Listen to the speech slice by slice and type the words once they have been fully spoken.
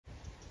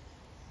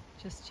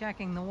Just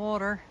checking the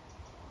water.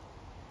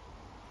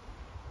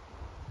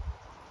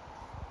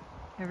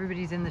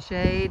 Everybody's in the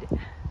shade.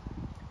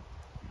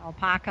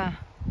 Alpaca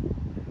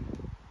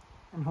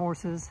and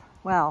horses.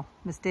 Well,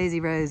 Miss Daisy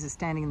Rose is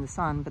standing in the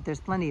sun, but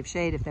there's plenty of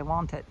shade if they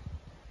want it.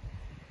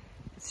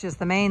 It's just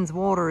the mains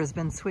water has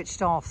been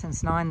switched off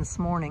since 9 this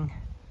morning,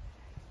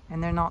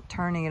 and they're not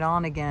turning it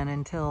on again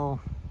until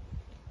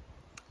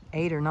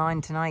 8 or 9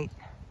 tonight.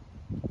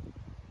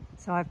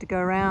 So I have to go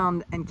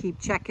around and keep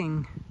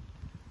checking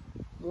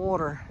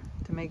water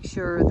to make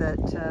sure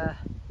that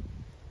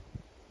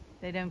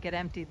they don't get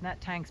emptied, and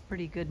that tank's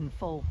pretty good and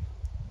full.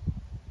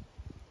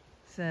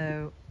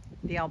 So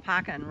the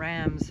alpaca and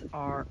rams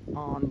are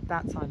on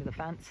that side of the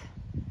fence,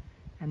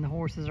 and the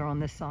horses are on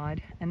this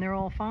side, and they're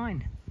all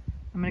fine.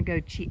 I'm gonna go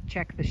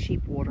check the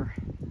sheep water.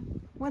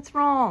 What's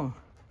wrong?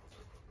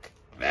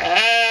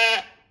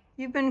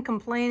 You've been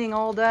complaining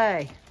all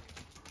day.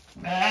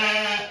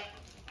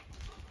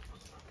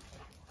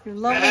 Your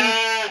lovely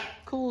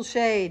cool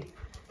shade.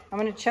 I'm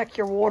gonna check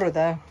your water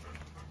though.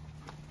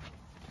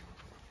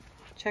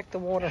 Check the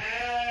water.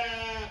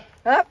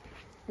 Up,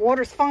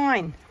 water's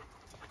fine.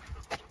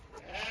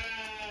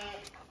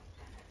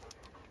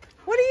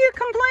 What are you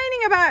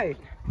complaining about?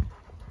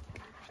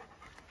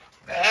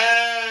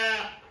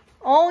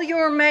 All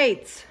your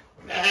mates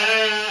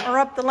are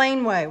up the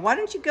laneway. Why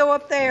don't you go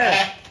up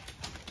there?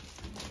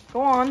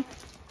 Go on.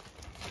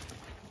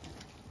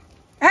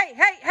 Hey,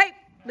 hey, hey,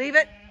 leave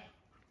it.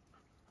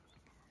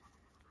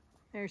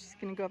 There, she's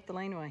gonna go up the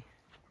laneway.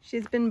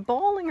 She's been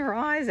bawling her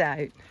eyes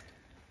out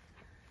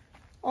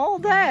all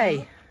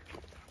day.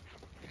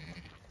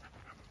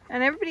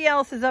 And everybody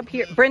else is up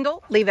here.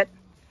 Brindle, leave it.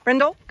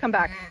 Brindle, come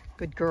back.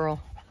 Good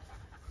girl.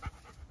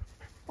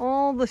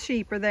 All the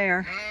sheep are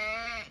there.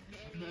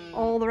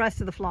 All the rest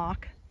of the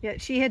flock.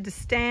 Yet she had to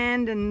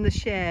stand in the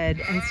shed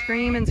and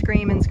scream and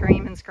scream and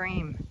scream and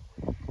scream.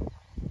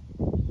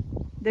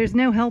 There's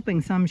no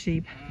helping some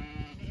sheep.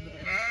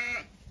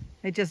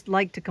 They just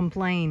like to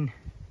complain.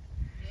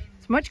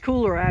 It's much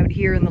cooler out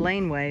here in the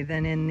laneway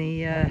than in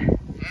the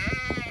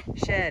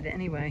shed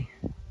anyway.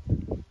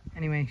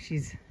 Anyway,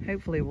 she's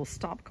hopefully will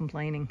stop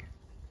complaining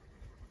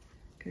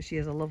because she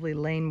has a lovely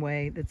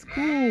laneway that's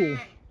cool.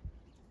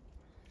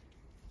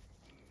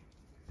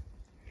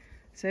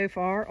 So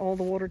far, all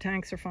the water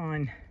tanks are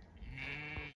fine.